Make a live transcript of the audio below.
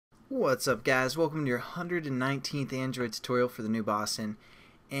What's up, guys? Welcome to your 119th Android tutorial for the new Boston.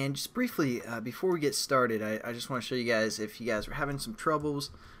 And just briefly, before we get started, I just want to show you guys if you guys are having some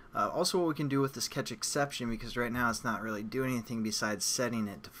troubles, also what we can do with this catch exception, because right now it's not really doing anything besides setting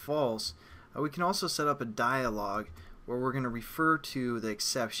it to false. We can also set up a dialog where we're going to refer to the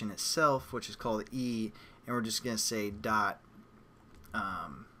exception itself, which is called E, and we're just going to say dot,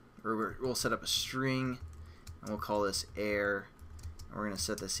 or we'll set up a string, and we'll call this air. We're going to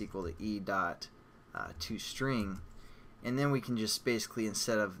set this equal to E dot toString, and then we can just basically,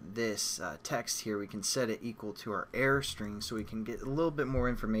 instead of this text here, we can set it equal to our error string, so we can get a little bit more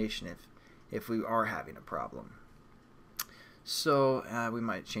information if we are having a problem. So we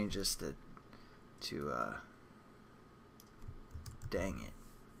might change this to dang it.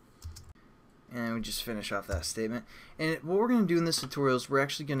 And we just finish off that statement. And what we're going to do in this tutorial is we're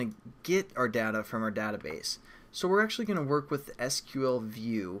actually going to get our data from our database. So we're actually going to work with the SQL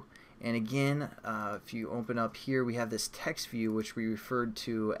view. And again, if you open up here, we have this text view, which we referred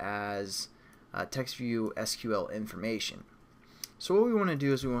to as text view SQL information. So what we want to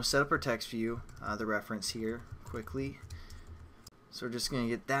do is we want to set up our text view, the reference here, quickly. So we're just going to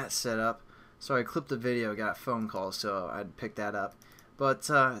get that set up. Sorry, I clipped the video, got a phone call, so I'd pick that up. But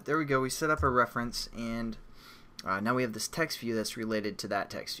there we go, we set up our reference, and now we have this text view that's related to that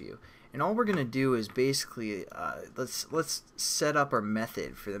text view. And all we're going to do is basically, let's set up our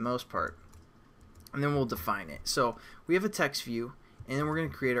method for the most part, and then we'll define it. So we have a text view, and then we're going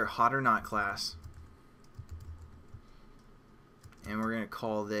to create our hot or not class, and we're going to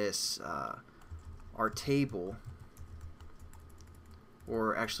call this our table,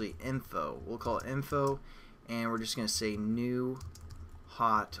 or actually info. We'll call it info, and we're just going to say new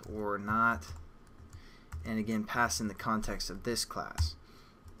hot or not, and again pass in the context of this class.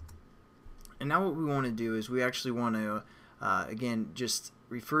 And now what we want to do is we actually want to again just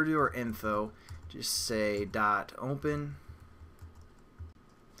refer to our info, just say dot open.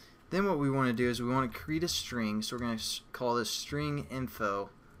 Then what we want to do is we want to create a string, so we're going to call this string info,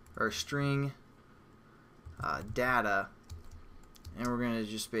 or string data, and we're going to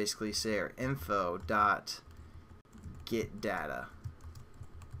just basically say our info dot get data.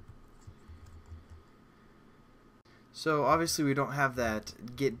 So obviously we don't have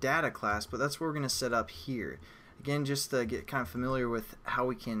that get data class, but that's what we're going to set up here. Again, just to get kind of familiar with how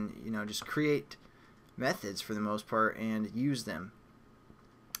we can, just create methods for the most part and use them.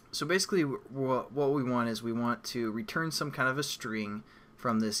 So basically what we want is we want to return some kind of a string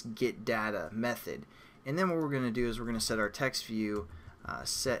from this get data method. And then what we're going to do is we're going to set our text view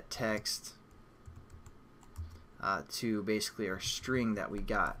set text to basically our string that we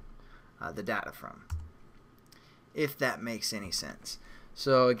got the data from, if that makes any sense.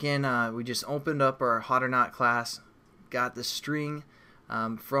 So again, we just opened up our hot or not class, got the string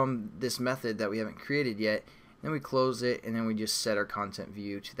from this method that we haven't created yet, then we close it, and then we just set our content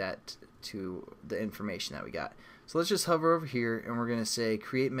view to the information that we got. So let's just hover over here, and we're going to say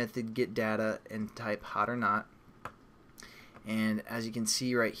create method get data and type hot or not. And as you can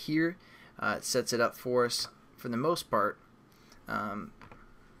see right here, it sets it up for us for the most part.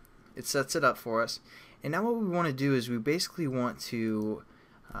 It sets it up for us. And now what we want to do is we basically want to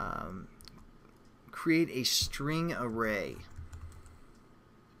create a string array.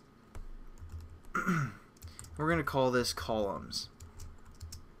 We're going to call this columns.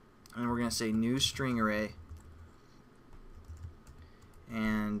 And we're going to say new string array.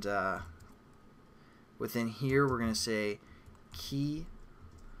 And within here we're going to say key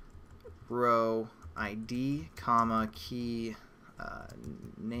row ID, comma, key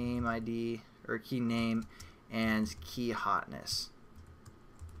name ID, or key name, and key hotness.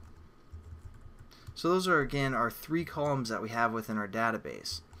 So those are again our three columns that we have within our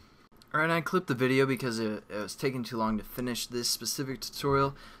database. Alright, I clipped the video because it was taking too long to finish this specific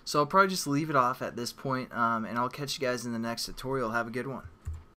tutorial, so I'll probably just leave it off at this point, and I'll catch you guys in the next tutorial. Have a good one.